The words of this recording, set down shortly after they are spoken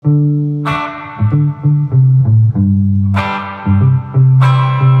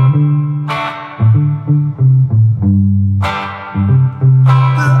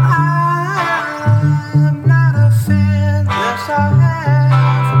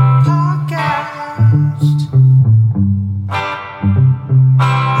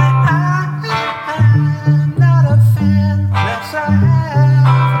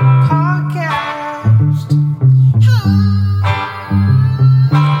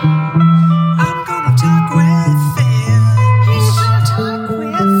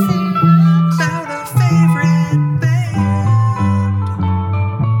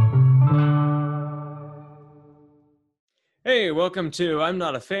Hey, welcome to I'm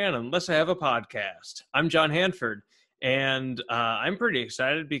Not a Fan Unless I Have a Podcast. I'm John Hanford, and I'm pretty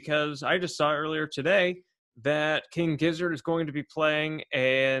excited because I just saw earlier today that King Gizzard is going to be playing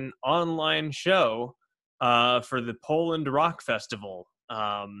an online show for the Poland Rock Festival.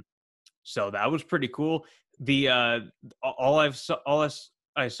 So that was pretty cool. The I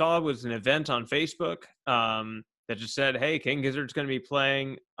saw was an event on Facebook that just said, "Hey, King Gizzard's going to be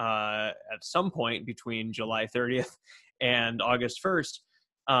playing at some point between July 30th and August 1st,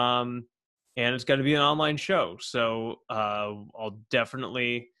 and it's going to be an online show." So I'll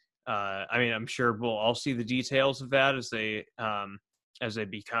definitely. I'm sure we'll all see the details of that as they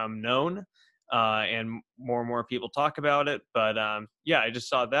become known. And more people talk about it. But yeah, I just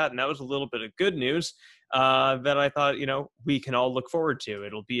saw that, and that was a little bit of good news that I thought, we can all look forward to.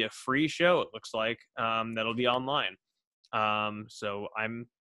 It'll be a free show, it looks like, that'll be online. So I'm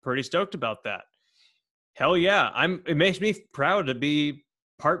pretty stoked about that. Hell yeah. It makes me proud to be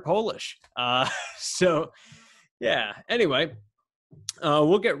part Polish. So yeah, anyway,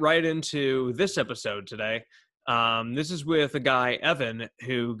 we'll get right into this episode today. This is with a guy, Evan,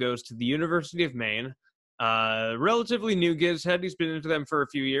 who goes to the University of Maine. Relatively new Giz head. He's been into them for a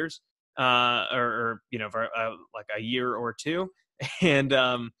few years, for like a year or two. And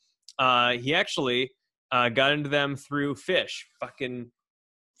he actually got into them through Fish. Fucking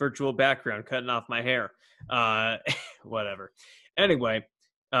virtual background cutting off my hair. Whatever. Anyway,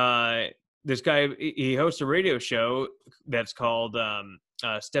 this guy, he hosts a radio show that's called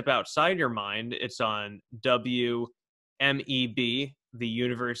Step Outside Your Mind. It's on WMEB, the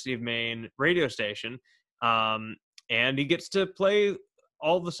University of Maine radio station. And he gets to play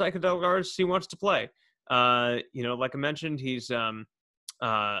all the psychedelic artists he wants to play. Like I mentioned, he's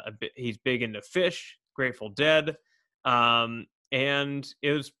big into Fish, Grateful Dead. And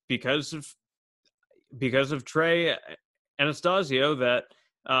it was because of Trey Anastasio that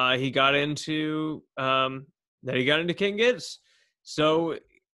he got into King Giz. So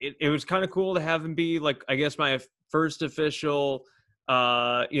it was kind of cool to have him be, like, I guess, my first official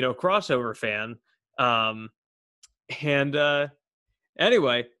crossover fan.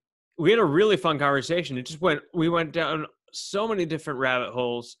 Anyway, we had a really fun conversation. We went down so many different rabbit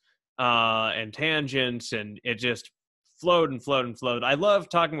holes and tangents, and it just flowed and flowed and flowed. I love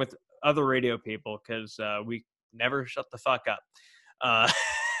talking with other radio people because we never shut the fuck up.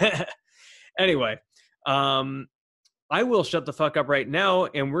 Anyway, I will shut the fuck up right now,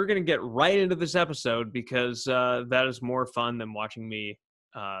 and we're going to get right into this episode because that is more fun than watching me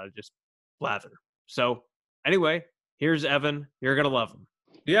just blather. So anyway, here's Evan. You're going to love him.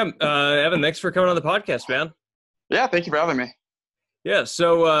 Yeah, Evan, thanks for coming on the podcast, man. Yeah, thank you for having me. Yeah,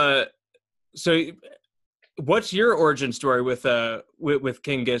 so what's your origin story with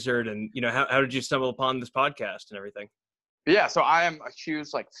King Gizzard, and how did you stumble upon this podcast and everything? Yeah, so I am a huge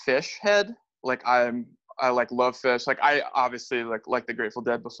Fish head. I love Fish. I obviously like the Grateful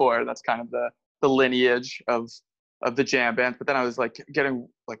Dead before. That's kind of the lineage of the jam band. But then I was getting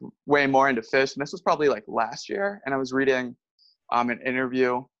way more into Fish, and this was probably last year. And I was reading an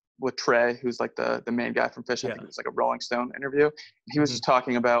interview with Trey, who's the main guy from Fish. I think it was a Rolling Stone interview. And he was just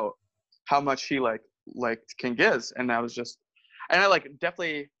talking about how much he liked King Giz, and I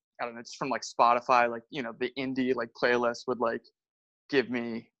definitely, I don't know, just from Spotify, the indie playlist would give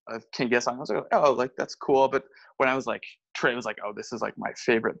me a King Giz song. I was like, oh, that's cool. But when I was Trey was oh, this is my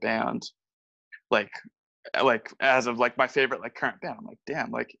favorite band, as of my favorite current band. I'm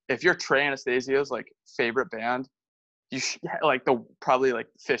damn, if you're Trey Anastasio's favorite band, you probably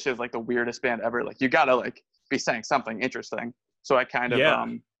Fish is the weirdest band ever. You gotta be saying something interesting. So I kind of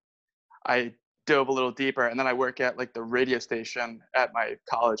I dove a little deeper, and then I work at the radio station at my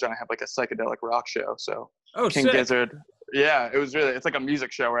college, and I have a psychedelic rock show. So King Gizzard, it's a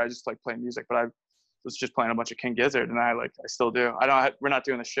music show where I just play music, but I was just playing a bunch of King Gizzard, and I still do. We're not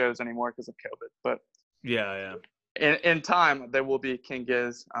doing the shows anymore because of COVID, but yeah. In time there will be King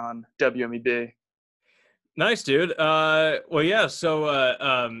Giz on WMEB. Nice, dude. Well, yeah. So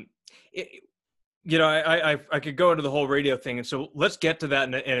I could go into the whole radio thing, and so let's get to that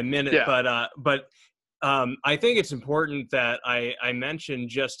in a minute. Yeah. But I think it's important that I mention,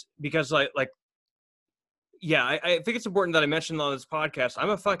 just because I think it's important that I mention on this podcast, I'm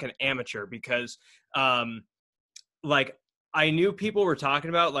a fucking amateur because I knew people were talking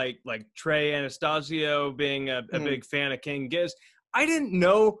about Trey Anastasio being a big fan of King Giz. I didn't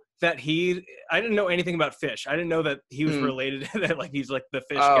know anything about Fish. I didn't know that he was related to that. He's the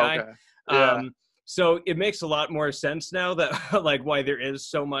Fish guy. Okay. Yeah. So it makes a lot more sense now that why there is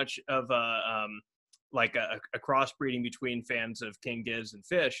so much of a crossbreeding between fans of King Giz and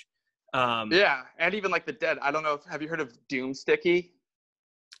Fish. Yeah, and even like the Dead. I don't know if have you heard of Doomsticky?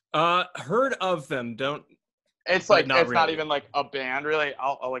 Heard of them, don't, It's but like not it's not really. even like a band really.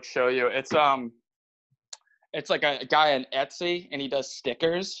 I'll like show you. It's like a guy on Etsy, and he does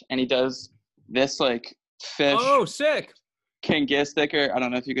stickers, and he does this like fish Oh, sick. King Giz sticker. I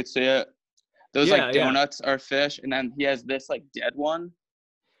don't know if you could see it. Those Yeah, like yeah. donuts are fish, and then he has this like dead one,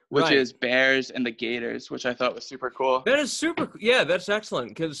 which Right. is bears and the gators, which I thought was super cool. That is super. Yeah, that's excellent.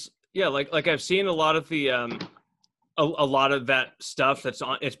 Because yeah, like I've seen a lot of the a lot of that stuff that's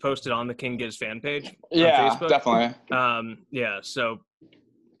on. It's posted on the King Giz fan page on Yeah, Facebook. definitely. Yeah. So,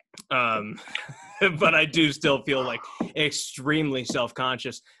 but I do still feel like extremely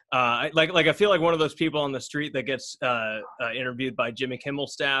self-conscious. Like I feel like one of those people on the street that gets interviewed by Jimmy Kimmel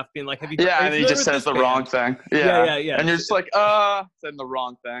staff, being like, "Have you? Are Yeah, you and he familiar just with says this the band?" wrong thing. Yeah, Yeah. yeah, yeah. And you're just like, saying the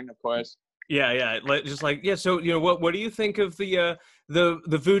wrong thing, of course. Yeah, yeah. Just like, yeah. So, what do you think of the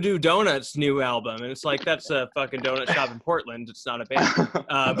Voodoo Donuts new album? And it's like, that's a fucking donut shop in Portland. It's not a band.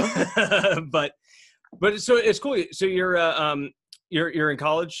 But so it's cool. So you're in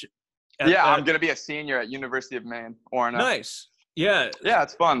college. Yeah, I'm gonna be a senior at University of Maine, Orna. Nice. Yeah. Yeah,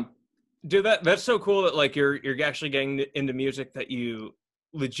 it's fun. Dude, that's so cool that like you're actually getting into music that you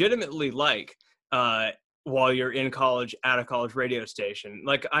legitimately like while you're in college at a college radio station.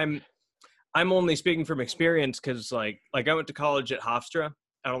 Like I'm only speaking from experience because like I went to college at Hofstra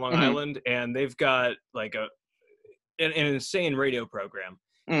out on Long Mm-hmm. Island, and they've got like an insane radio program.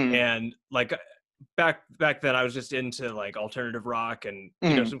 Mm. And like back then, I was just into like alternative rock and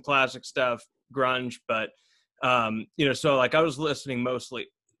Mm. some classic stuff, grunge. But so like I was listening mostly.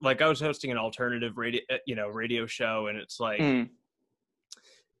 Like I was hosting an alternative radio show, and it's like I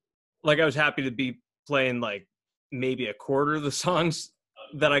was happy to be playing like maybe a quarter of the songs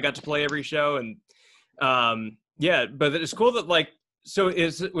that I got to play every show. And yeah, but it's cool that like, so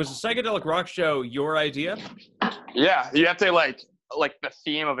was a psychedelic rock show your idea? Yeah, you have to like the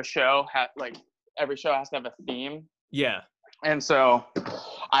theme of a show like every show has to have a theme. Yeah. And so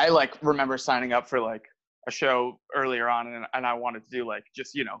I like remember signing up for like a show earlier on, and I wanted to do like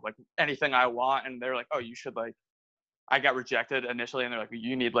just like anything I want, and they're like, oh, you should like, I got rejected initially, and they're like,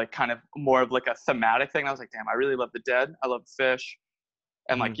 you need like kind of more of like a thematic thing. And I was like, damn, I really love the Dead, I love Fish,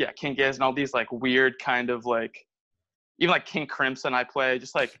 and like King Giz and all these like weird kind of like, even like King Crimson I play,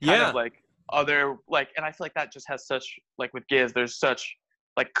 just like kind of like other like, and I feel like that just has such like with Giz, there's such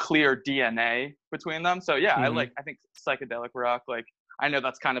like clear DNA between them. So yeah, I think psychedelic rock, like I know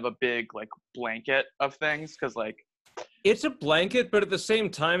that's kind of a big like blanket of things, because like it's a blanket, but at the same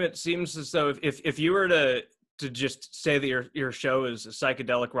time it seems as though if you were to just say that your show is a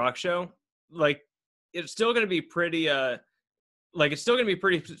psychedelic rock show, like it's still going to be pretty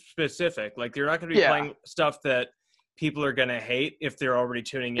specific. Like you're not going to be playing stuff that people are going to hate if they're already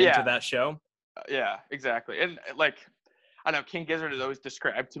tuning into that show. Yeah, exactly. And like I know King Gizzard is always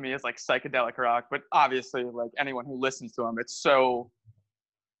described to me as like psychedelic rock, but obviously like anyone who listens to him, it's so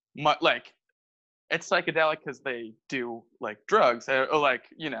much like it's psychedelic because they do like drugs or like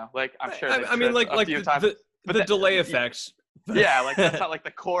like I'm sure I mean like a few times. But the delay effects. Yeah, like that's not like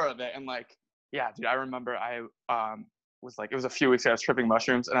the core of it. And like yeah, dude, I remember I was like, it was a few weeks ago, I was tripping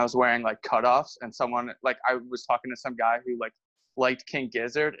mushrooms, and I was wearing like cutoffs, and someone like I was talking to some guy who like liked King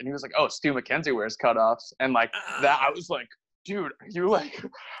Gizzard, and he was like, oh, Stu McKenzie wears cutoffs, and like that I was like, dude, you like I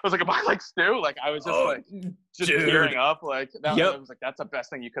was like, am I like Stu? Like I was just tearing up. Like that I was like, that's the best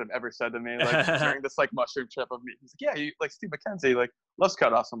thing you could have ever said to me, like during this like mushroom trip of me. He's like, yeah, you like Stu McKenzie like loves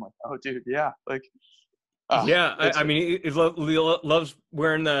cutoffs. I'm like, oh dude, yeah, like yeah, I mean he loves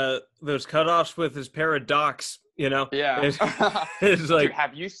wearing those cutoffs with his pair of Docs, Yeah. It's like, dude,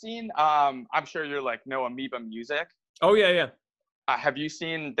 have you seen I'm sure you're like know Amoeba Music. Oh yeah. Have you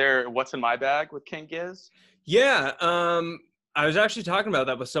seen their What's in My Bag with King Giz? Yeah, I was actually talking about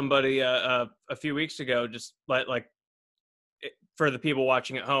that with somebody a few weeks ago, just like for the people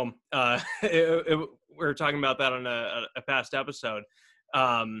watching at home. We were talking about that on a past episode.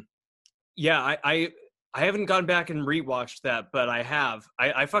 Yeah, I haven't gone back and rewatched that, but I have.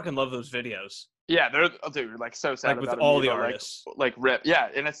 I fucking love those videos. Yeah, they're dude like so sad like with about all Amoeba, the artists. Like rip. Yeah,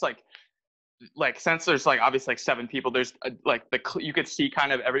 and it's like since there's like obviously like 7 people, there's like you could see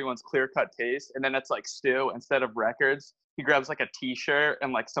kind of everyone's clear cut taste, and then it's like Stu, instead of records, he grabs like a T-shirt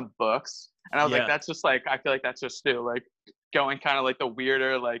and like some books, and I was like, that's just like I feel like that's just Stu like going kind of like the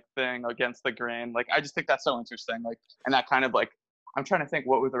weirder like thing against the grain. Like I just think that's so interesting. Like and that kind of like I'm trying to think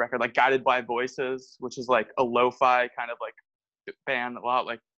what was the record like Guided by Voices, which is like a lo-fi kind of like band, a lot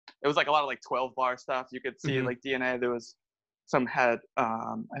like it was like a lot of like 12 bar stuff. You could see like DNA. There was some had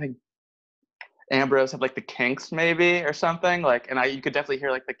I think Ambrose have like the Kinks maybe or something like, and you could definitely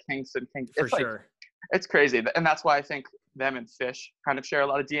hear like the Kinks and Kinks. For It's like sure. it's crazy, and that's why I think them and Fish kind of share a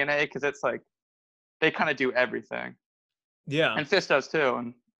lot of DNA because it's like they kind of do everything, Yeah. and Fish does too.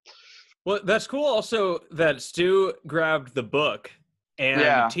 And Well, that's cool also that Stu grabbed the book and a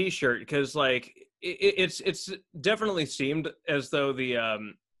yeah, t-shirt because like it's definitely seemed as though the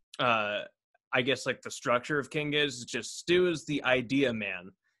uh I guess like the structure of King is just Stu is the idea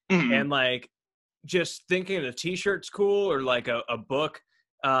man. Mhm. And like just thinking a t-shirt's cool or like a book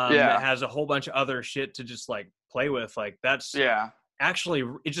that Yeah, has a whole bunch of other shit to just like play with, like that's yeah, actually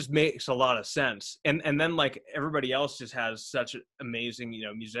it just makes a lot of sense. And then like everybody else just has such amazing, you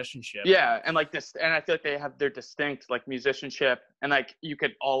know, musicianship. yeah, and like this, and I feel like they have their distinct like musicianship, and like you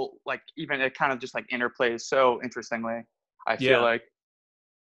could all like even it kind of just like interplays so interestingly. I feel Yeah. like,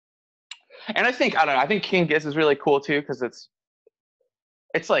 and I think I don't know. I think King Giz is really cool too because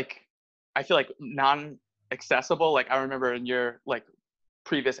it's like I feel like non-accessible. Like I remember in your like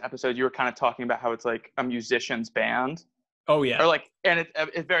previous episode, you were kind of talking about how it's like a musician's band, Oh yeah. or like, and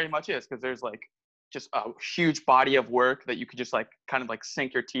it very much is because there's like just a huge body of work that you could just like kind of like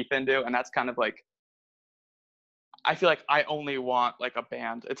sink your teeth into, and that's kind of like I feel like I only want like a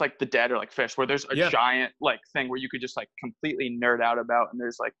band. It's like the Dead or like Fish, where there's a Yeah. giant like thing where you could just like completely nerd out about, and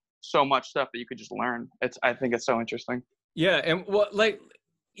there's like so much stuff that you could just learn. I think it's so interesting. Yeah, and what like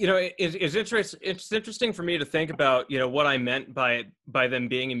you know it's interest it's interesting for me to think about, you know, what I meant by them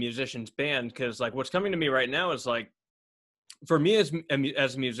being a musician's band, because like what's coming to me right now is like for me as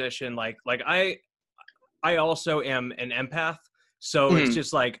a musician, like I also am an empath, so it's Mhm.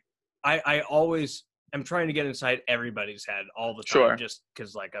 just like I always am trying to get inside everybody's head all the time, Sure. just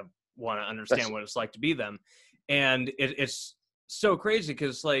because like I want to That's understand what it's like to be them, and it's so crazy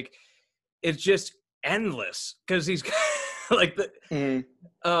because like it's just endless because he's like the mhm.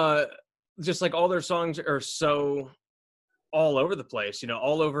 uh just like all their songs are so all over the place, you know,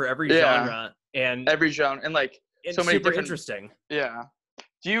 all over every Yeah, genre, and every genre and like so it's many super different. interesting. Yeah.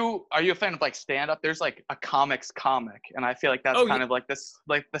 Are you a fan of like stand up? There's like a comics comic, and I feel like that's Oh yeah, kind of like this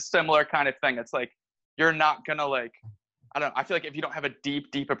like the similar kind of thing. It's like you're not gonna like I don't know. I feel like if you don't have a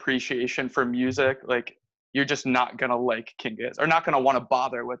deep appreciation for music, like you're just not gonna like King Giz or not gonna want to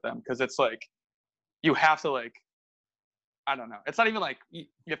bother with them because it's like you have to like I don't know. It's not even like you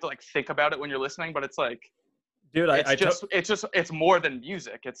have to like think about it when you're listening, but it's like dude, it's more than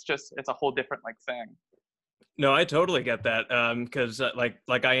music. It's a whole different like thing. no, I totally get that. Because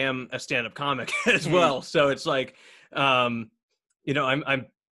like I am a stand-up comic as Mhm. well, so it's like, um, you know,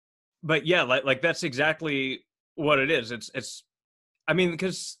 but yeah, like that's exactly what it is. It's, I mean,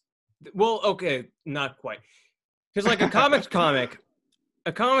 because, well, okay, not quite, because like a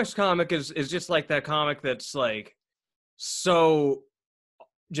comics comic is just like that comic that's like so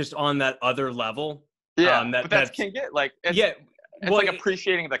just on that other level. Yeah, but that's That's King Giz. Like yeah, it's well, like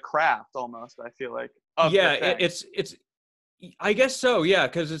appreciating the craft almost. I feel like of the yeah, thing. it's I guess so, yeah,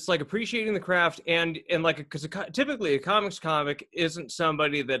 because it's like appreciating the craft and like because typically a comics comic isn't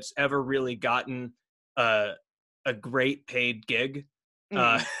somebody that's ever really gotten a a great paid gig.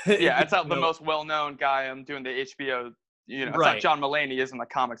 Uh, Mhm. Yeah, you it's not the know, most well-known guy doing the HBO. You know, it's not right, John Mulaney isn't the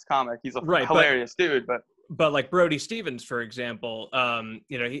comics comic. He's a right, hilarious dude, but but like Brody Stevens, for example,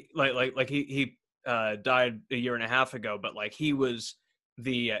 you know, he he died a year and a half ago, but like he was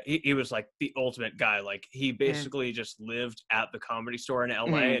he was like the ultimate guy. Like he Mhm. basically just lived at the Comedy Store in LA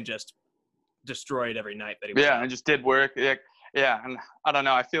Mhm. and just destroyed every night that he went Yeah, out. and just did work. Yeah, yeah, and I don't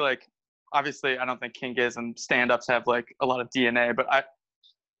know. I feel like obviously I don't think King Giz and stand-ups have like a lot of DNA, but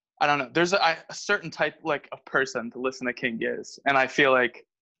I don't know. There's a certain type like of person to listen to King Giz, and I feel like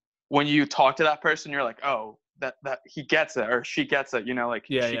when you talk to that person, you're like, oh, that he gets it or she gets it. You know, like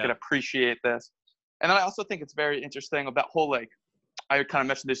Yeah, she yeah. could appreciate this. And then I also think it's very interesting about whole like I kind of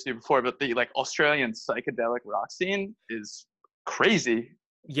mentioned this to you before, but the like Australian psychedelic rock scene is crazy.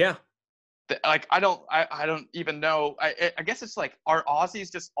 Yeah. Like I don't even know. I guess it's like are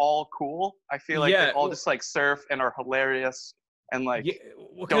Aussies just all cool? I feel like they Yeah. all just like surf and are hilarious and like Yeah,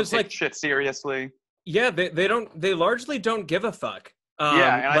 don't because take like shit seriously. yeah, they largely don't give a fuck.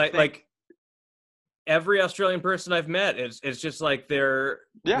 Yeah, and I think Like every Australian person I've met is just like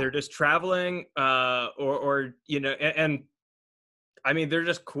yeah, they're just traveling or you know and I mean they're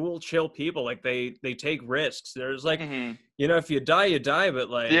just cool chill people, like they take risks. There's like, hmm you know, if you die, but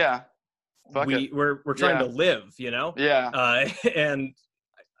like yeah, fuck it, we're trying to yeah, live, you know? yeah, And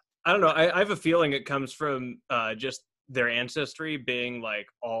I don't know, I have a feeling it comes from just their ancestry being like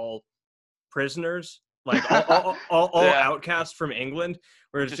all prisoners. like all Yeah, outcasts from England,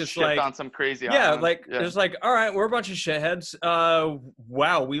 where it's just shipped like, on some crazy yeah, island. like Yeah. it's like, all right, we're a bunch of shitheads.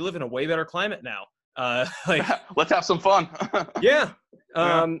 Wow, we live in a way better climate now. Like, Let's have some fun. yeah.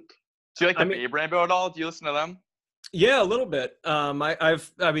 Yeah. Um, Do you like I the mean, Babe Rainbow at all? Do you listen to them? yeah, a little bit.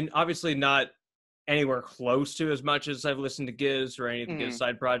 I mean, obviously not anywhere close to as much as I've listened to Giz or any of the Giz Mhm.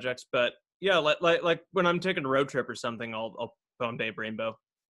 side projects, but yeah, like when I'm taking a road trip or something, I'll put on Babe Rainbow.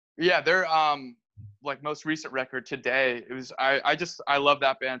 Yeah, their like most recent record today. It was I love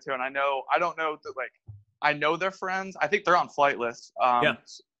that band too, and I don't know that like I know they're friends. I think they're on Flight List. Yeah,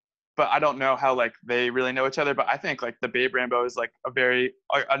 But I don't know how like they really know each other. But I think like the Babe Rainbow is like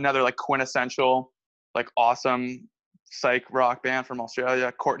another like quintessential like awesome psych rock band from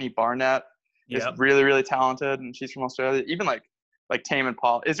Australia. Courtney Barnett is yeah. really really talented, and she's from Australia. Even like Tame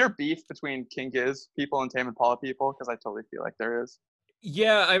Impala. Is there beef between King Giz people and Tame Impala people? Because I totally feel like there is.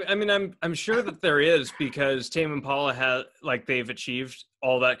 Yeah, I mean, I'm sure that there is, because Tame Impala has, like, they've achieved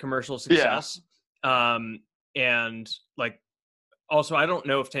all that commercial Yeah, success, and like, also I don't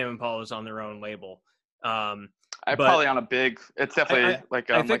know if Tame Impala is on their own label, I but probably on a big. It's I definitely I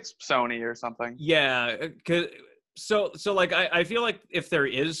think, like Sony or something. yeah, 'cause so like I feel like if there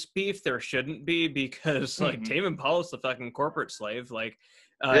is beef, there shouldn't be, because like Hmm. Tame Impala's the fucking corporate slave, like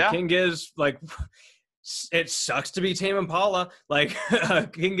Yeah, King Giz, like it sucks to be Tame Impala. Like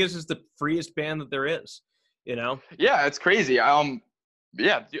King Giz is the freest band that there is, you know? yeah, it's crazy.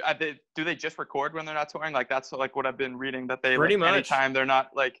 Yeah, do they just record when they're not touring? Like that's like what I've been reading that they Pretty like much. anytime they're not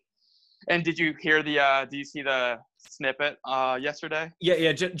like. And did you hear do you see the snippet yesterday? Yeah,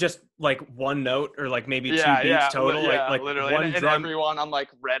 yeah, just like one note or like maybe two Yeah, beats yeah, total, yeah, like literally. one And drum. everyone on like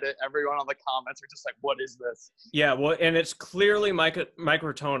Reddit, everyone on the comments are just like, "What is this?" Yeah, well, and it's clearly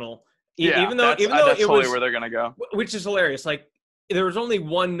microtonal, Yeah, even though that's it totally was, where they're gonna go. which is hilarious. Like there was only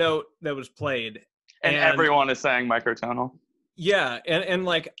one note that was played, And and everyone is saying microtonal. yeah, and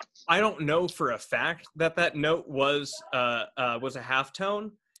like I don't know for a fact that that note was a half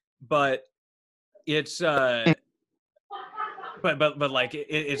tone, but it's but like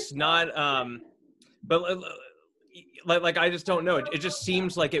it's not but like I just don't know, it just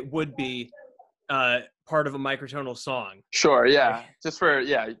seems like it would be part of a microtonal song. Sure, Like, yeah. Just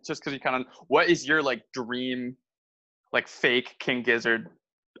because you kind of, what is your like dream, like fake King Gizzard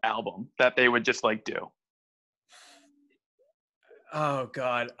album that they would just like do? oh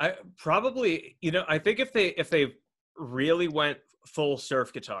god, I probably, I think if they really went full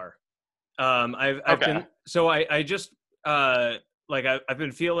surf guitar. I've Okay. been, so I just like I've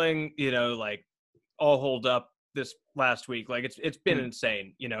been feeling, like all holed up this last week. Like it's been Mm,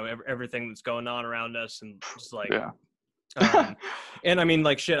 insane, everything that's going on around us, and just like yeah. um and I mean,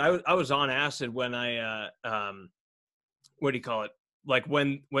 like, shit, I was on acid when I what do you call it? Like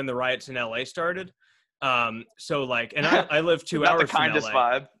when the riots in LA started. So like, and I live two Not the hours from kindest LA.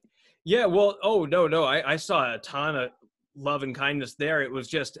 vibe. Yeah, well, oh no, I saw a ton of love and kindness there. It was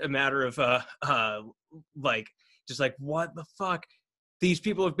just a matter of like, just like, what the fuck? These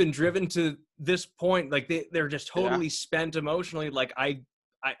people have been driven to this point, like they're just Yeah. totally spent emotionally. Like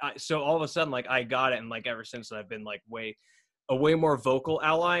so all of a sudden, like, I got it, and like ever since I've been like a way more vocal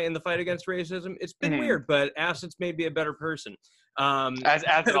ally in the fight against racism. It's been Mhm. weird, but acid's made me a better person. Um, As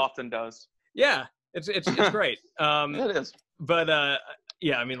it often does. yeah, it's great. It is. But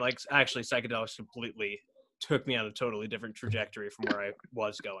yeah, I mean, like, actually psychedelics completely took me on a totally different trajectory from where I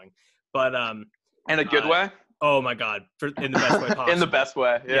was going. But In a good uh way. oh my god, in the best way possible. In the best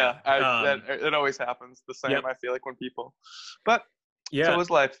way. Yeah. Yeah. It always happens the same. Yep. I feel like when people, but so Yeah. is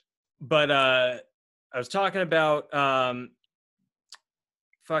life. But I was talking about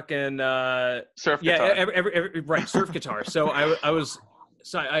fucking Surf yeah, guitar. right, surf guitar. So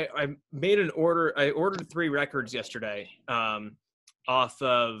I made an order. I ordered 3 records yesterday. Off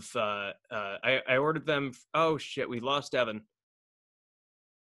of I ordered them. Oh shit, we lost Evan.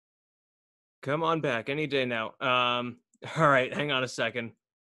 Come on back any day now. All right, hang on a second.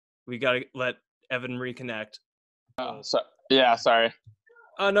 We gotta let Evan reconnect. So yeah. Sorry.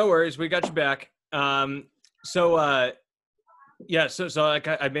 No worries, we got you back. So yeah, so like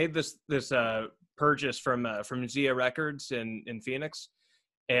I made this purchase from Zia Records in Phoenix,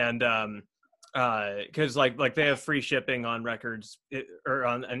 and because like they have free shipping on records, or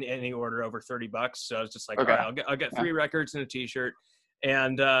on any order over $30. So I was just like, all Okay. right, I'll get Yeah. 3 records and a t-shirt.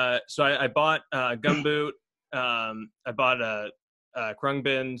 And so I bought Gumboot, I bought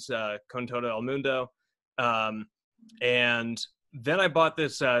Krungbin's Con Todo El Mundo, and then I bought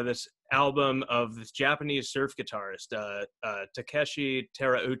this album of this Japanese surf guitarist, Takeshi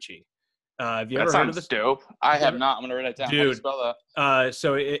Terauchi. Have you That ever heard of sounds this? dope. I You have ever- not. I'm gonna write it down. How do you Dude, spell that?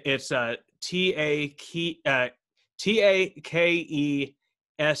 so it's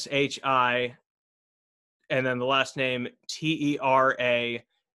TAKESHI, and then the last name TERAUCHI.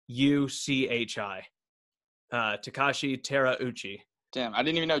 Takashi Terauchi. Damn, I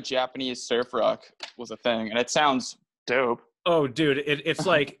didn't even know Japanese surf rock was a thing, and it sounds dope. Oh, dude, it's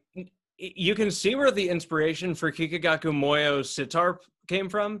like you can see where the inspiration for Kikagaku Moyo's sitar came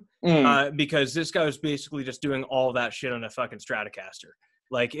from, because this guy was basically just doing all that shit on a fucking Stratocaster.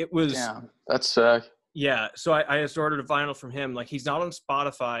 Like it was, Damn, that's sick. yeah. So I just ordered a vinyl from him. Like he's not on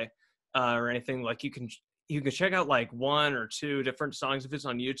Spotify or anything. Like you can check out like one or two different songs of his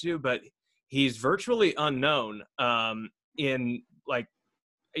on YouTube, but he's virtually unknown in like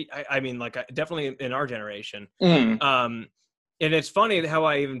I mean like definitely in our generation. And it's funny how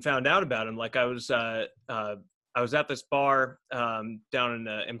I even found out about him. Like I was at this bar down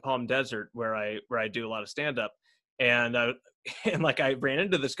in Palm Desert where I do a lot of stand up, and and like I ran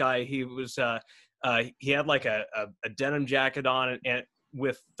into this guy. He was he had like a denim jacket on and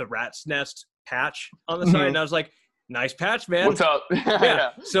with the rat's nest patch on the side, and I was like, nice patch, man. What's up?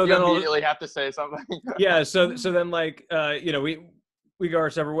 Yeah. So you then immediately have to say something. Yeah. So then like you know we go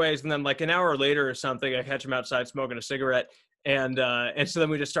our separate ways, and then like an hour later or something, I catch him outside smoking a cigarette. And so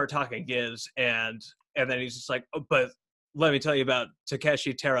then we just start talking giz, and then he's just like, oh, but let me tell you about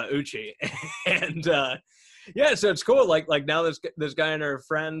Takeshi Terauchi. And yeah, so it's cool. Like now this guy and our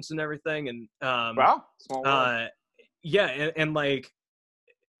friends and everything, and Wow, small world. Yeah, and like,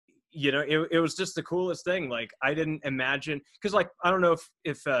 you know, it was just the coolest thing. Like I didn't imagine, because like I don't know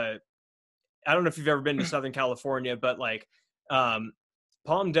if I don't know if you've ever been to Southern California, but like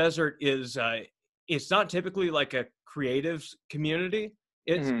Palm Desert is it's not typically like a creatives community.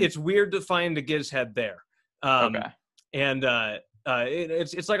 It's weird to find a giz head there. Okay. And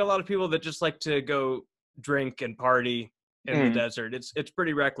it's like a lot of people that just like to go drink and party in the desert. It's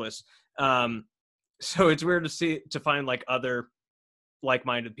pretty reckless. So it's weird to find like other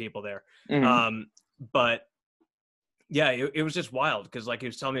like-minded people there. But yeah, it was just wild because like he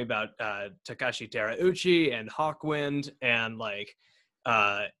was telling me about Takashi Terauchi and Hawkwind and like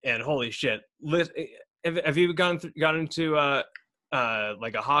and holy shit, have you gotten into like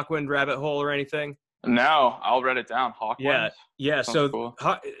a Hawkwind rabbit hole or anything? No, I'll write it down. Hawkwind. Yeah. Sounds cool.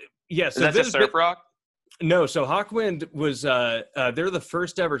 Yeah. So is that just surf rock? No. So Hawkwind was they're the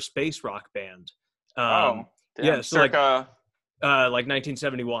first ever space rock band. Damn. Yeah. So circa like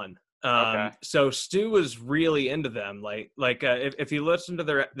 1971. Okay. So Stu was really into them. If you listen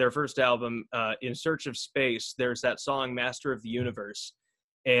to their first album, In Search of Space, there's that song Master of the Universe,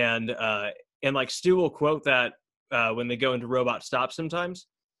 and like Stu will quote that when they go into Robot Stop sometimes.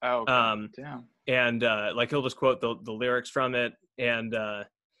 Oh, okay. Damn. And like he'll just quote the lyrics from it, and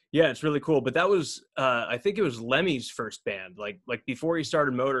yeah, it's really cool. But that was I think it was Lemmy's first band, like before he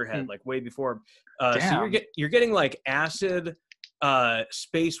started Motorhead, like way before. So you're getting like acid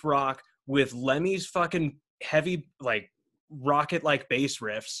space rock with Lemmy's fucking heavy like rocket like bass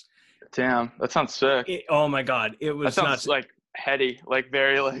riffs. Damn, that sounds sick. Oh my god, it was that sounds nuts. like heady, like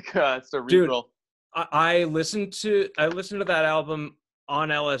very like cerebral. Dude, I listened to that album on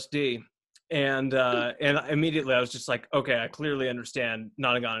LSD, and immediately I was just like, okay, I clearly understand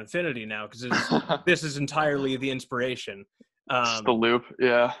Nodding on Infinity now, because this is entirely the inspiration. Just the loop,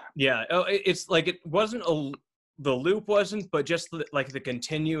 yeah. Oh, it's like it wasn't the loop wasn't, but just like the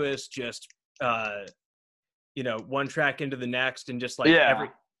continuous, just you know, one track into the next, and just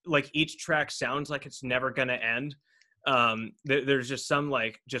like each track sounds like it's never gonna end. There's just some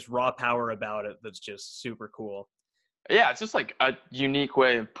like just raw power about it that's just super cool. Yeah, it's just like a unique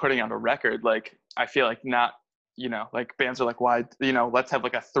way of putting out a record. Like I feel like not, you know, like bands are like, why, you know, let's have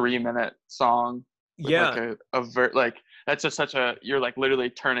like a 3-minute song. Yeah. Like like that's just such a, you're like literally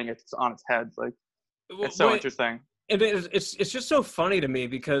turning it on its head. Like it's so interesting. And it's just so funny to me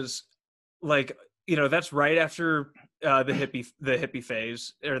because like, you know, that's right after the hippie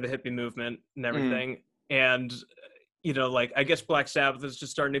phase or the hippie movement and everything. And you know, like I guess Black Sabbath is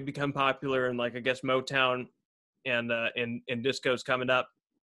just starting to become popular, and like I guess Motown and disco's coming up,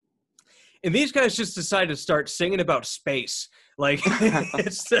 and these guys just decided to start singing about space. Like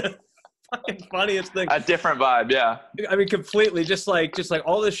it's the fucking funniest thing. A different vibe, yeah. I mean, completely just like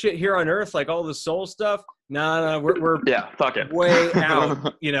all this shit here on Earth, like all the soul stuff. No, we're yeah, fuck it, way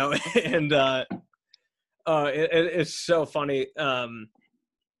out, you know. And it's so funny,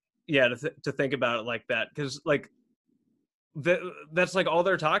 yeah, to think about it like that, because like that's like all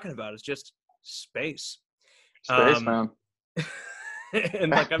they're talking about is just space. Man.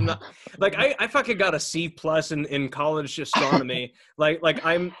 And like I'm not like I fucking got a C+ in college astronomy. like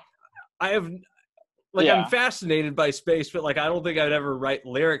I have like I'm fascinated by space, but like I don't think I'd ever write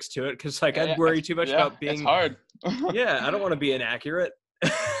lyrics to it because like I'd worry too much about being. It's hard. Yeah, I don't want to be inaccurate.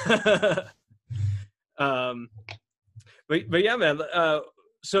 But yeah, man.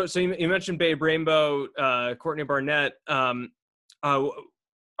 So you mentioned Babe Rainbow, Courtney Barnett. Are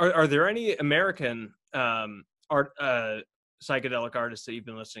there any American psychedelic artists that you've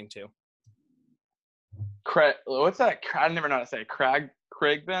been listening to? What's that? I never know how to say it.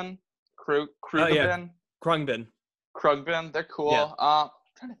 Khruangbin. Khruangbin. They're cool. Yeah. I'm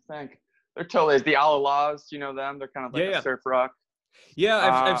trying to think. They're totally the Allah-Las. You know them? They're kind of like a surf rock. Yeah,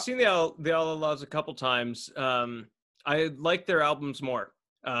 I've seen the Allah-Las a couple times. I like their albums more.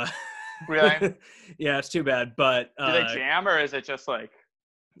 Really? Yeah, it's too bad. But do they jam, or is it just like?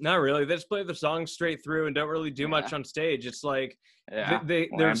 Not really. They just play the song straight through and don't really do much on stage. It's like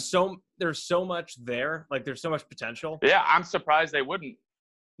there's so much there. Like there's so much potential. Yeah, I'm surprised they wouldn't.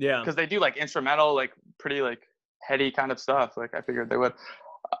 Yeah, because they do like instrumental, like pretty like heady kind of stuff. Like I figured they would.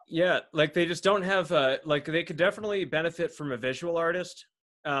 Yeah, like they just don't have like they could definitely benefit from a visual artist.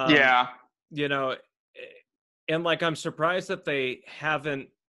 You know, and like I'm surprised that they haven't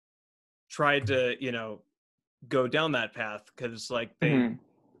tried to, you know, go down that path because like I'm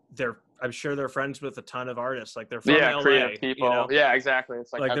sure they're friends with a ton of artists. Like they're from LA, creative people. You know? Yeah, exactly.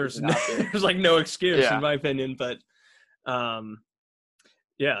 It's like there's like no excuse in my opinion, but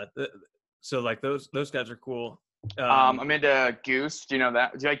so like those guys are cool. I'm into Goose. Do you know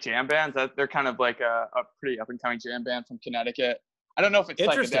that? Do you like jam bands? They're kind of like a pretty up and coming jam band from Connecticut. I don't know if it's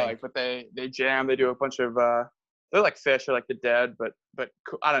psychedelic, but they jam. They do a bunch of they're like Fish or like The Dead, but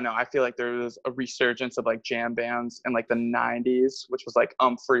I don't know. I feel like there was a resurgence of like jam bands in like the 90s, which was like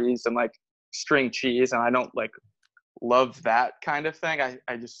Umphreys and like String Cheese, and I don't like love that kind of thing.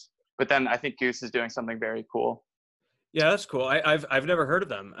 But then I think Goose is doing something very cool. Yeah, that's cool. I've never heard of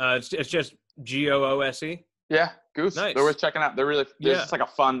them. It's just GOOSE. Yeah, Goose. Nice. They're worth checking out. They're just like a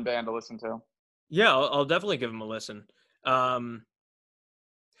fun band to listen to. Yeah, I'll definitely give them a listen.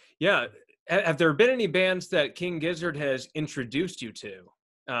 Yeah. Have there been any bands that King Gizzard has introduced you to?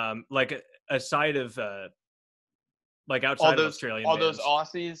 Like aside of like outside of Australian all bands? Those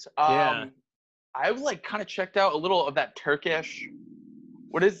Aussies. I like kind of checked out a little of that Turkish.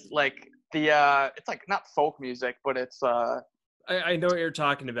 What is like the it's like not folk music, but it's I know what you're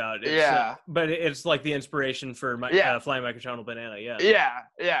talking about. But it's like the inspiration for Flying My Channel Banana. Yeah.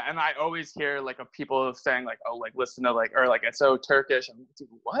 And I always hear like of people saying like, oh, like listen to like, or like it's so Turkish. I'm like, dude,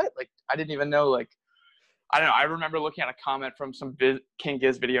 what? Like I didn't even know. Like I don't know. I remember looking at a comment from some King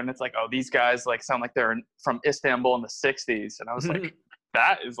Giz video, and it's like, oh, these guys like sound like they're from Istanbul in the '60s, and I was like,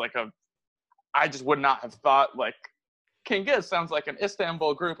 that is like I just would not have thought like. King Giz sounds like an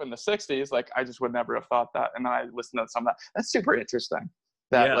Istanbul group in the 60s. Like, I just would never have thought that. And then I listened to some of that. That's super interesting.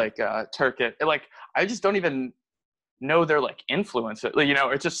 That, like, Turkish. Like, I just don't even know their, like, influence. You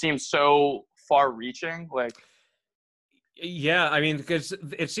know, it just seems so far-reaching. Like, yeah, I mean, because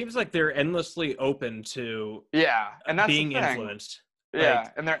it seems like they're endlessly open to and that's being influenced. Yeah,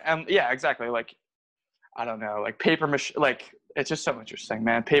 like, and exactly. Like, I don't know, like, paper mache, like, it's just so interesting,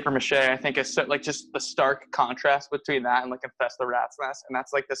 man. Paper mache, I think, is so, like just the stark contrast between that and like Infest the Rat's Nest, and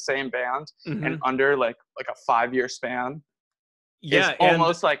that's like the same band, and under like a 5-year span. Yeah, it's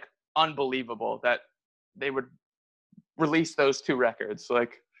almost like unbelievable that they would release those two records.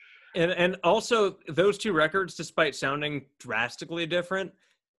 Like, and also those two records, despite sounding drastically different,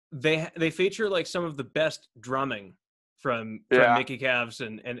 they feature like some of the best drumming from Mickey Cavs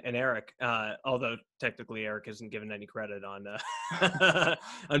and Eric, although technically Eric isn't given any credit on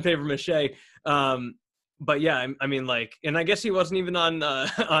on Paper Mache. But yeah, I mean, like, and I guess he wasn't even on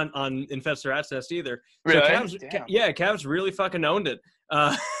Infest the Rat's Nest either. Really? So Cavs really fucking owned it.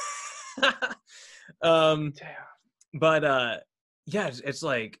 But it's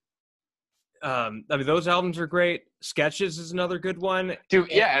like, I mean, those albums are great. Sketches is another good one.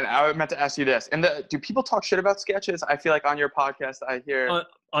 Dude, and I meant to ask you this. And do people talk shit about Sketches? I feel like on your podcast, I hear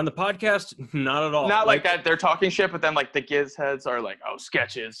on the podcast, not at all. Not like that they're talking shit, but then like the Giz heads are like, oh,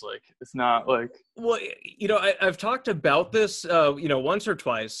 Sketches, like it's not like. Well, you know, I've talked about this, you know, once or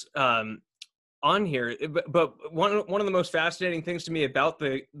twice on here, but one of the most fascinating things to me about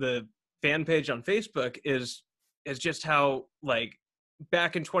the fan page on Facebook is just how like.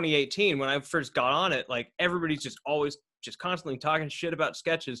 Back in 2018 when I first got on it, like everybody's just always just constantly talking shit about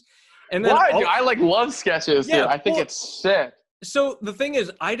Sketches. And then why? Dude, I like love Sketches. Yeah, dude. I think it's sick. So the thing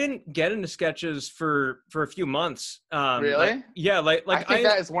is, I didn't get into Sketches for a few months. Really? Like I think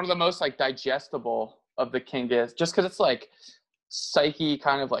that is one of the most like digestible of the King Giz, just because it's like psyche,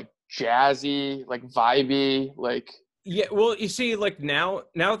 kind of like jazzy, like vibey, like Yeah, well, you see, like now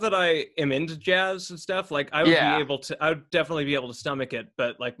that I am into jazz and stuff, like I Yeah. would definitely be able to stomach it.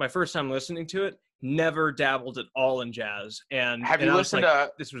 But like my first time listening to it, never dabbled at all in jazz, Have and you I was listened like,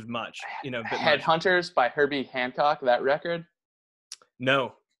 to this was much, a bit much. Headhunters by Herbie Hancock? That record?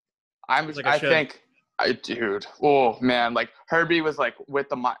 No, it's like I I should. think, dude, oh man, like Herbie was like with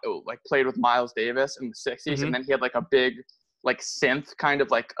like played with Miles Davis in the '60s, and Hmm. then he had like a big like synth kind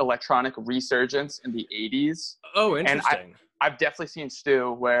of like electronic resurgence in the '80s. Oh, And interesting. I've definitely seen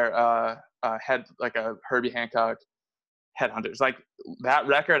Stu where had like a Herbie Hancock Headhunters. Like that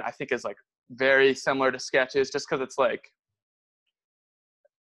record, I think is like very similar to Sketches, just because it's like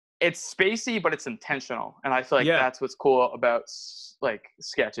it's spacey, but it's intentional, and I feel like Yeah. that's what's cool about like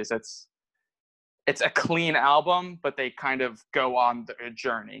Sketches. It's a clean album, but they kind of go on a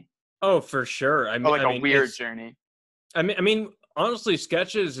journey, Oh, for sure. or like I a mean, weird journey. honestly,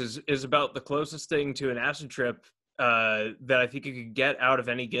 Sketches is about the closest thing to an acid trip that I think you could get out of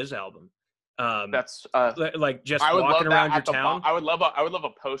any Giz album. Um, That's like just I would walking love that around your at the town. I would love a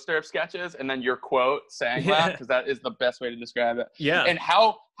poster of Sketches and then your quote saying that, Yeah, because that is the best way to describe it. yeah. And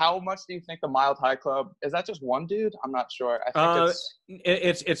how much do you think the Mild High Club is? That just one dude? I'm not sure. I think Uh,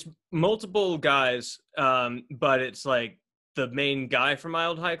 it's it's multiple guys, but it's like the main guy from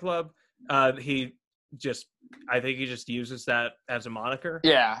Mild High Club. He just, I think he just uses that as a moniker,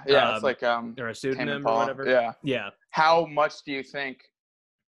 yeah. It's like or a Tame pseudonym or Impala. whatever. Yeah. Yeah. How much do you think?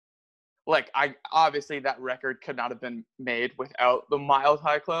 Like I obviously that record could not have been made without the Mild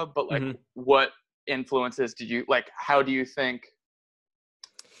High Club, but like Hmm. what influences did you like? How do you think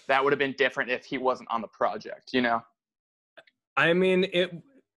that would have been different if he wasn't on the project? You know? I mean,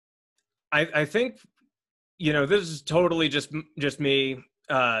 I think this is totally just me,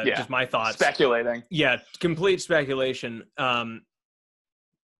 Yeah. just my thoughts. Speculating. Yeah, complete speculation.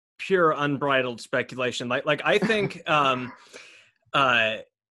 Pure unbridled speculation. Like I think uh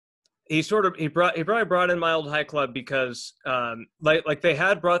he probably brought in Mild High Club because like they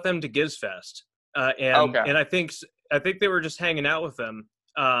had brought them to Gizfest, Okay. and I think they were just hanging out with them,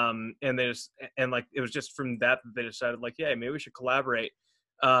 and they just, and like it was just from that they decided like, yeah, maybe we should collaborate.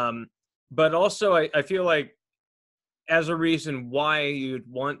 But also I feel like as a reason why you'd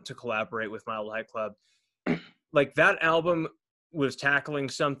want to collaborate with Mild High Club, like that album was tackling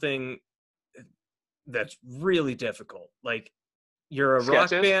something that's really difficult. Like you're a rock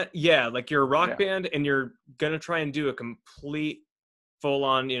Sketches? band, yeah, like you're a rock Yeah. band and you're gonna try and do a complete full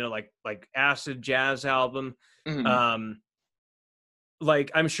on, like acid jazz album. Mm-hmm. um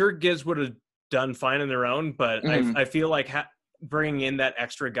like I'm sure Giz would have done fine on their own, but Mm-hmm. I feel like bringing in that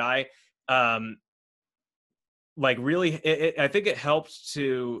extra guy, um like really I think it helps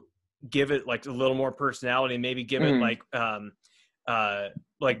to give it like a little more personality, maybe give it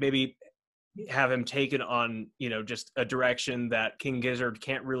like maybe have him taken on just a direction that King Gizzard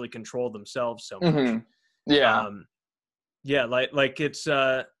can't really control themselves so much. Mm-hmm. Yeah. Yeah, like it's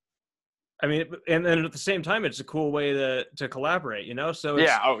I mean, and then at the same time it's a cool way to collaborate, so it's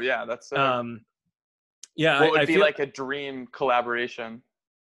Yeah. Oh yeah. That's yeah, what would I be feel, like a dream collaboration?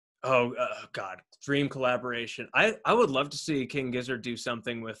 oh god, dream collaboration. I would love to see King Gizzard do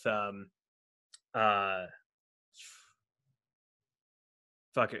something with uh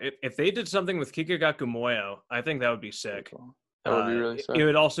fuck it. If they did something with Kikagaku Moyo, I think that would be sick. That would be really It sick.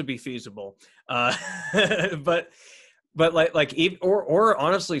 would also be feasible. But like even, or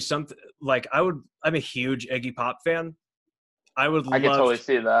honestly something like I'm a huge Iggy Pop fan. I would I could love totally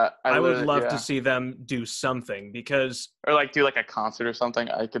see that. I would love to Yeah. see them do something because Or like do like a concert or something.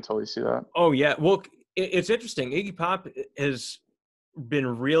 I could totally see that. oh yeah, well it's interesting. Iggy Pop has been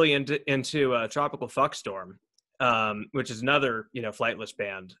really into Tropical Fuckstorm, which is another flightless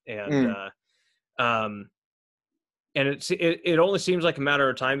band, um, and it only seems like a matter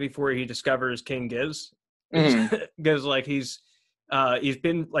of time before he discovers King Giz, Mm-hmm. because like he's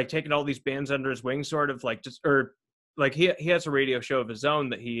been like taking all these bands under his wing, sort of like just or like he has a radio show of his own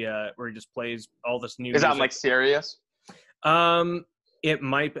that he where he just plays all this new Is that music. like Sirius? It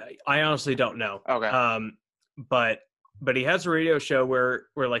might be. I honestly don't know. Okay. But he has a radio show where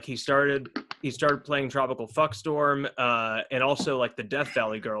like he started playing Tropical Fuckstorm, and also like the Death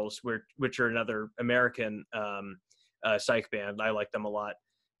Valley Girls, which are another American psych band. I like them a lot.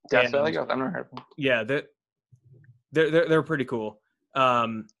 Death Valley Girls? I've never heard of them. Yeah, they're pretty cool.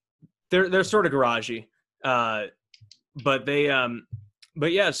 They're sort of garagey, but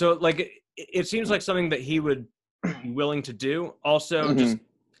but yeah. So like it seems like something that he would be willing to do. Also, Mm-hmm. just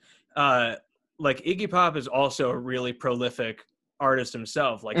like Iggy Pop is also a really prolific artist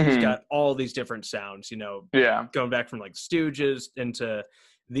himself. Like he's got all these different sounds. Yeah. Going back from like Stooges into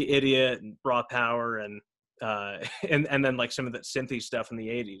The Idiot and Raw Power and and then like some of that synthy stuff in the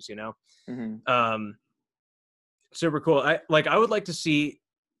 80s, you know. Mm-hmm. Super cool. I would like to see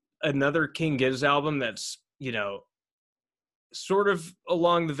another King Giz album that's, you know, sort of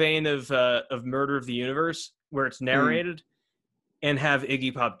along the vein of Murder of the Universe, where it's narrated, and have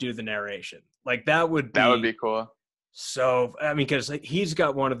Iggy Pop do the narration. Like that would be cool. So, I mean, because he's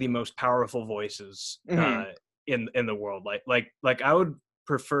got one of the most powerful voices in the world. Like I would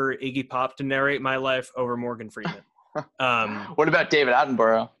prefer Iggy Pop to narrate my life over Morgan Freeman. What about David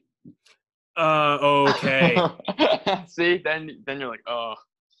Attenborough? Okay. See, then you're like, oh,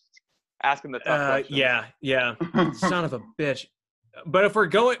 ask him the tough question. Yeah. Son of a bitch. But if we're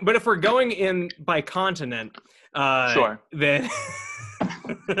going in by continent, sure, then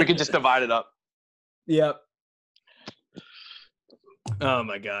we can just divide it up. Yep. Oh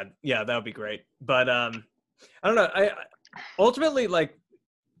my God. Yeah, that would be great. But I don't know. I ultimately, like,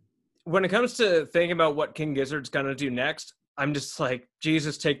 when it comes to thinking about what King Gizzard's gonna do next, I'm just like,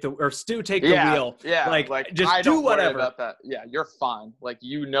 Jesus, take the wheel. Yeah. Like just do whatever. Worry about that. Yeah, you're fine. Like,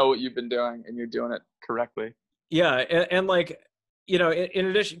 you know what you've been doing and you're doing it correctly. Yeah, and like, you know, in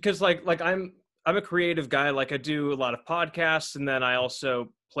addition, because like I'm a creative guy. Like I do a lot of podcasts, and then I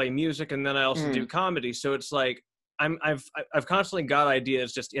also play music, and then I also do comedy. So it's like I've constantly got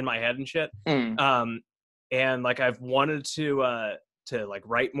ideas just in my head and shit. And like I've wanted to like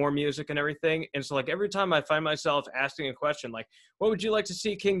write more music and everything. And so like every time I find myself asking a question, like, what would you like to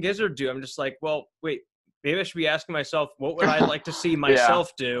see King Gizzard do? I'm just like, well, wait, maybe I should be asking myself, what would I like to see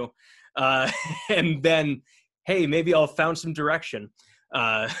myself do? And then, hey, maybe I'll found some direction.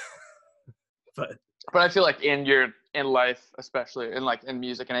 But I feel like in life, especially in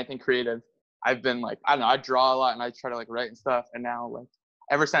music and anything creative, I've been like, I don't know, I draw a lot and I try to like write and stuff. And now, like,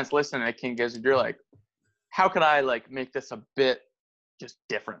 ever since listening to King Gizzard, you're like, how could I like make this a bit just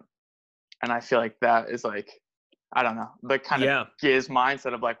different? And I feel like that is like, I don't know, the kind of Giz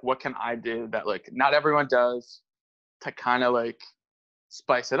mindset of like, what can I do that like not everyone does, to kind of like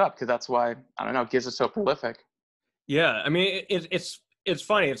spice it up? Because that's why, I don't know, Giz is so prolific. Yeah, I mean, it's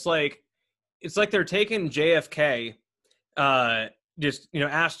funny. It's like they're taking JFK, just, you know,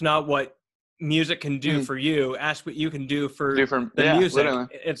 ask not what music can do for you, ask what you can do for the music. Literally.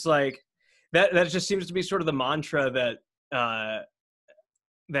 It's like that just seems to be sort of the mantra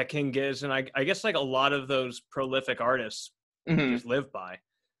that King Giz, and I guess like a lot of those prolific artists just live by.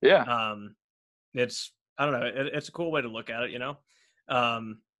 Yeah. It's, I don't know, it's a cool way to look at it, you know.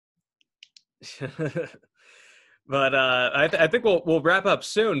 But I think we'll wrap up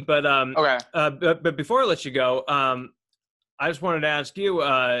soon. But okay. But before I let you go, I just wanted to ask you,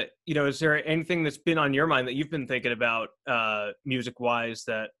 you know, is there anything that's been on your mind that you've been thinking about, music-wise,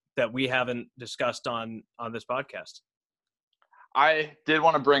 that we haven't discussed on this podcast? I did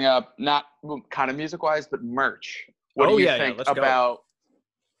want to bring up, not kind of music-wise, but merch. What do you think about?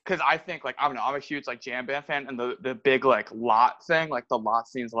 Because I think, like, I don't know, I'm a huge like jam band fan, and the big like lot thing, like the lot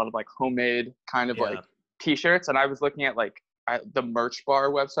scene's a lot of like homemade kind of like t-shirts. And I was looking at like the Merch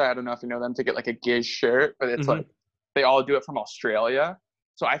Bar website. I don't know if you know them, to get like a Giz shirt, but it's like they all do it from Australia.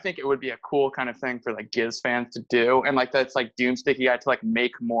 So I think it would be a cool kind of thing for like Giz fans to do, and like that's like Doomsticky guy to like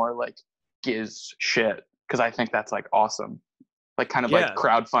make more like Giz shit, because I think that's like awesome. Like kind of like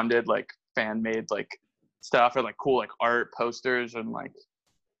crowdfunded, like fan made like stuff, or like cool like art posters and like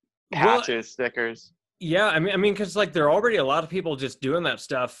patches, stickers. Yeah, I mean, because like there are already a lot of people just doing that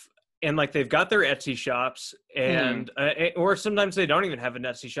stuff, and like they've got their Etsy shops, and or sometimes they don't even have an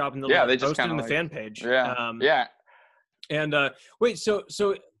Etsy shop, and they'll they post just it in the like, fan page. And wait, so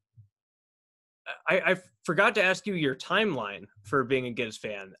I forgot to ask you your timeline for being a Giz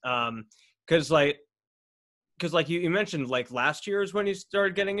fan, because like you mentioned, like last year is when you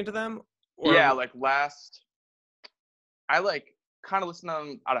started getting into them? Or... Yeah, like I like kind of listened to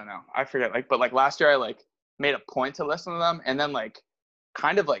them, I don't know, I forget, like, but like last year I like made a point to listen to them, and then like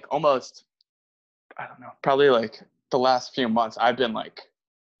kind of like almost, I don't know, probably like the last few months I've been like,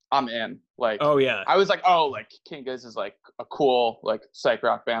 I'm in. Like, oh yeah, I was like, oh, like King Giz is like a cool like psych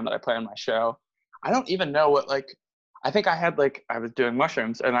rock band that I play on my show. I don't even know what, like, I think I had like, I was doing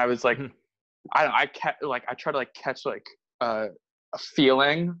mushrooms, and I was like, I don't know, I try to like catch like a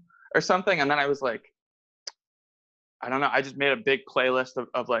feeling or something, and then I was like, I don't know, I just made a big playlist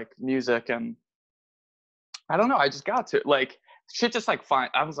of like music, and I don't know, I just got to like shit, just like fine.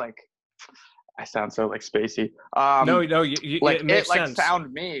 I was like, I sound so like spacey. No, like it like sense.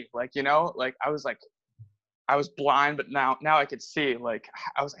 found me, like, you know, like I was blind, but now I could see. Like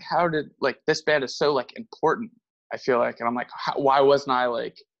I was like, how did, like, this band is so like important, I feel like, and I'm like, why wasn't I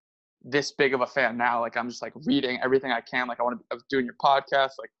like this big of a fan? Now like I'm just like reading everything I can. Like I was doing your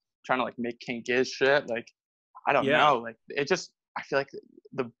podcast, like trying to like make King Giz shit. Like I don't Yeah. know. Like it just, I feel like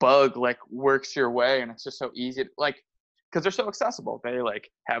the bug like works your way, and it's just so easy to, like, because they're so accessible. They like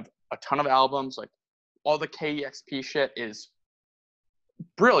have a ton of albums. Like all the KEXP shit is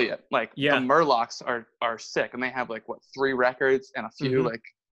brilliant. Like the Yeah. Murlocs are sick, and they have like what 3 records and a few Hmm. like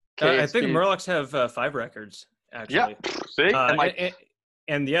I think KEXP. Murlocs have 5 records Yeah, actually. see, Uh, and like,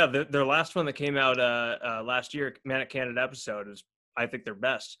 and yeah, their last one that came out last year, Manic Candidate episode, is I think their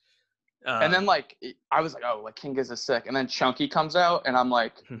best. and then like I was like, oh, like King Giz is sick, and then Chunky comes out, and I'm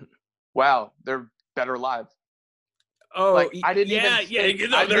like, wow, they're better live. Oh Like I didn't even yeah, think, you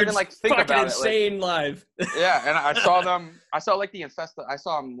know, I didn't they're even like think fucking about it. Like, insane live. yeah, and I saw them. I saw like the Infesta. I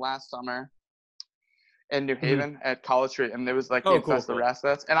saw them last summer in New Haven at College Street, and there was like the Oh, cool, Infesta cool.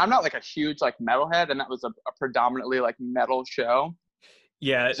 Rastas. And I'm not like a huge like metalhead, and that was a predominantly like metal show.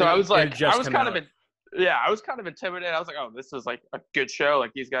 Yeah, So I was like, just I was come kind out. of, I was kind of intimidated. I was like, oh, this is like a good show.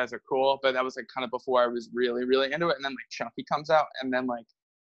 Like these guys are cool. But that was like kind of before I was really, really into it. And then like Chunky comes out, and then like,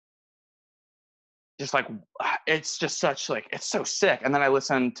 just like, it's just such like, it's so sick. And then I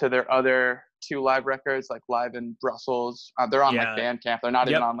listened to their other 2 live records, like Live in Brussels. They're on like Bandcamp. They're not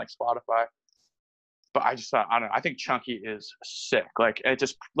even on like Spotify. But I just thought, I don't know. I think Chunky is sick. Like it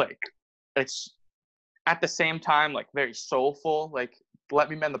just like, it's at the same time like very soulful. Like Let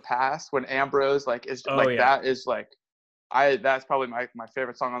Me Mend the Past, when Ambrose like is that is like, that's probably my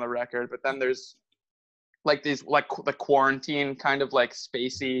favorite song on the record. But then there's like these like the Quarantine kind of like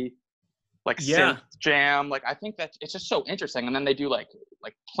spacey like synth jam. Like I think that it's just so interesting. And then they do like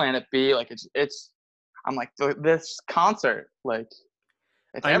Planet B. Like it's I'm like, this concert, like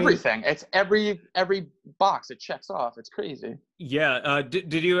it's everything. It's every box it checks off. It's crazy. Yeah.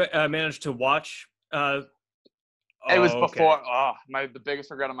 Did you manage to watch? It was before. Oh, the biggest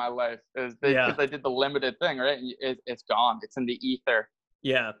regret of my life is because they did the limited thing, right? It's gone. It's in the ether.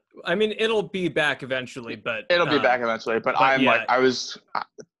 Yeah, I mean, it'll be back eventually, but it'll be back eventually. But I'm like, I was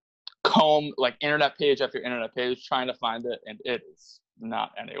like internet page after internet page trying to find it, and it is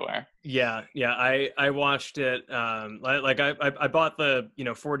not anywhere. Yeah. I watched it. I bought the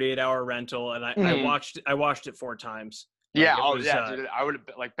 48-hour rental, and I watched it 4 times. Like, yeah. Dude, I would have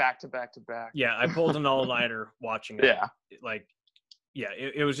been like back to back to back. Yeah, I pulled an all-nighter watching it. Yeah. Like, yeah,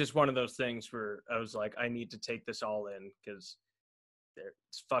 it was just one of those things where I was like, I need to take this all in because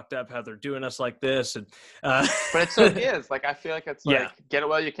it's fucked up how they're doing us like this. And but it so is. Like, I feel like it's like, get it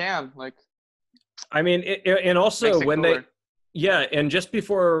while you can. Like, I mean, and also when cooler. and just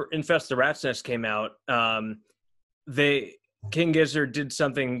before Infest the Rat's Nest came out, King Gizzard did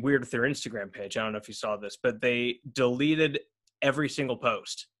something weird with their Instagram page. I don't know if you saw this, but they deleted every single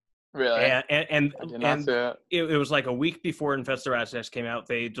post. Really? And I did not see it. It was like a week before Infest the Rat's Nest came out.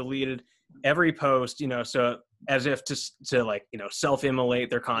 They deleted every post, so as if to like, self-immolate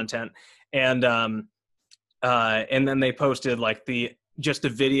their content. And then they posted like just a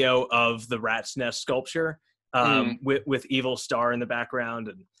video of the Rat's Nest sculpture with Evil Star in the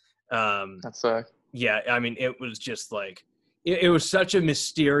background. And that's sick. Yeah, I mean, it was just like, it was such a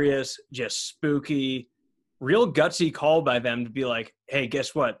mysterious, just spooky, real gutsy call by them to be like, hey,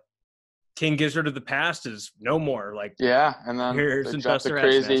 guess what? King Gizzard of the Past is no more. Like, yeah, and then here's just a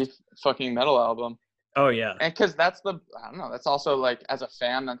crazy fucking metal album. Oh yeah, and because that's I don't know. That's also like, as a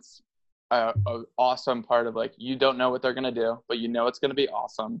fan, that's a awesome part of like, you don't know what they're gonna do, but it's gonna be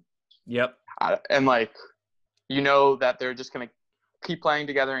awesome. Yep. And like, that they're just gonna keep playing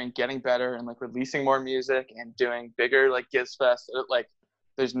together and getting better and like releasing more music and doing bigger like Giz Fest. Like,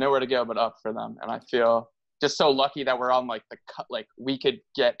 there's nowhere to go but up for them. And I feel just so lucky that we're on like the cut. Like, we could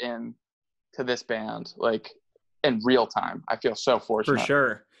get in to this band like in real time. I feel so fortunate. For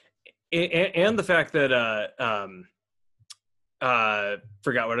sure. And the fact that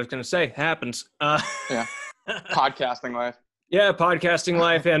forgot what I was going to say. Happens. Yeah. Podcasting life. Yeah, podcasting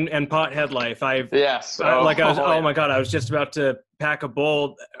life and pothead life. Oh my God, I was just about to pack a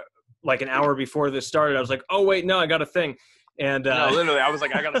bowl like an hour before this started. I was like, oh wait, no, I got a thing. And no, literally, I was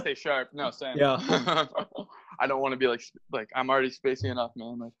like, I gotta stay sharp. No, same. Yeah. I don't want to be like I'm already spacey enough,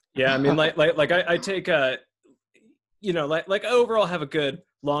 man. Like, yeah, I mean, like I take like overall have a good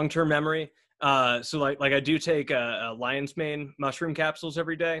long-term memory. So like I do take a lion's mane mushroom capsules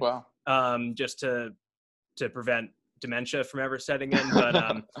every day. Wow. Just to prevent dementia from ever setting in.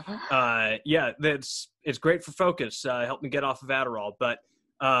 But yeah, it's great for focus. Helped me get off of Adderall. But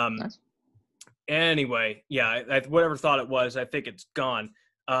nice. Anyway, yeah, whatever thought it was, I think it's gone.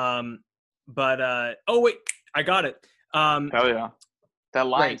 But oh wait, I got it. Hell yeah, that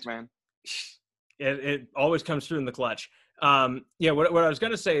lion's man. It always comes through in the clutch. Yeah, what I was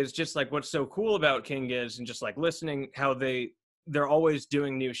gonna say is just like what's so cool about King is, and just like listening how they're always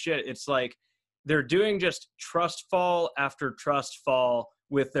doing new shit. It's like they're doing just trust fall after trust fall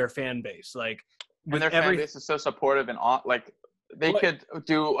with their fan base. Like, And with their fan base is so supportive and like they could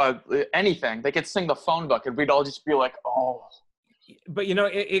do anything. They could sing the phone book, and we'd all just be like, "Oh." But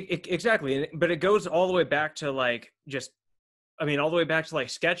exactly. But it goes all the way back to like all the way back to like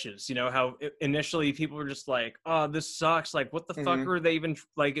sketches. How initially people were just like, "Oh, this sucks. Like, what the fuck are they even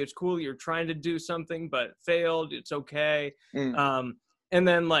like? It's cool you're trying to do something, but it failed. It's okay." And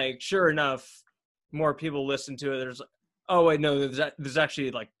then like, sure enough, more people listen to it. There's like, oh wait, no, there's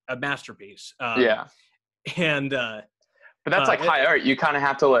actually like a masterpiece. Yeah. And but that's like high art. You kind of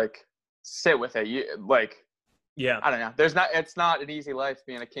have to like sit with it. You like, yeah, I don't know. It's not an easy life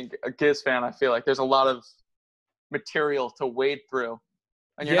being a Giz fan. I feel like there's a lot of material to wade through,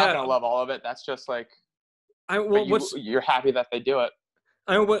 and you're not gonna love all of it. That's just like, you're happy that they do it.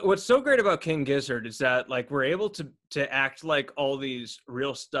 What's so great about King Gizzard is that like we're able to act like all these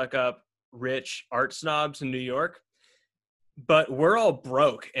real stuck up rich art snobs in New York, but we're all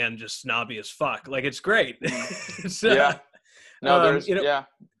broke and just snobby as fuck. Like, it's great. Yeah. No,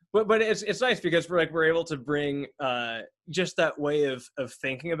 but it's nice because we're able to bring just that way of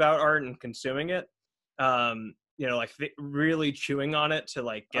thinking about art and consuming it. Like really chewing on it to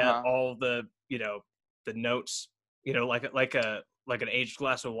like get all the the notes. Like an aged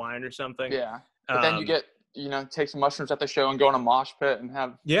glass of wine or something. Yeah. But then you get take some mushrooms at the show and go in a mosh pit and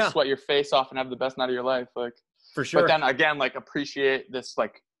have sweat your face off and have the best night of your life. Like, for sure. But then again, like, appreciate this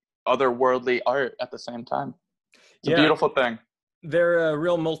like otherworldly art at the same time. It's a beautiful thing. They're a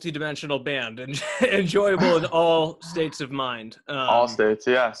real multi-dimensional band and enjoyable in all states of mind. All states,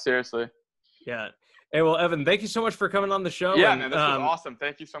 yeah, seriously. Yeah. Hey, well, Evan, thank you so much for coming on the show. Yeah, man, this was awesome.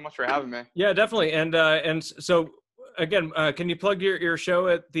 Thank you so much for having me. Yeah, definitely. And so again, can you plug your show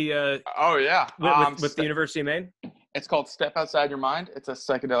at the with the University of Maine? It's called Step Outside Your Mind. It's a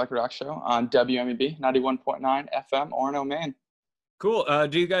psychedelic rock show on WMEB 91.9 FM, Orono, Maine. Cool.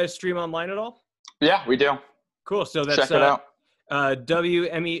 Do you guys stream online at all? Yeah, we do. Cool. So that's check it out.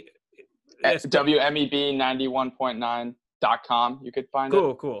 WMEB 91.9.com. You could find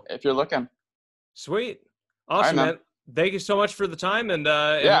it. Cool. If you're looking. Sweet. Awesome, right, man. Thank you so much for the time and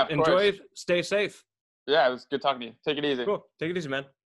enjoy. Stay safe. Yeah, it was good talking to you. Take it easy. Cool. Take it easy, man.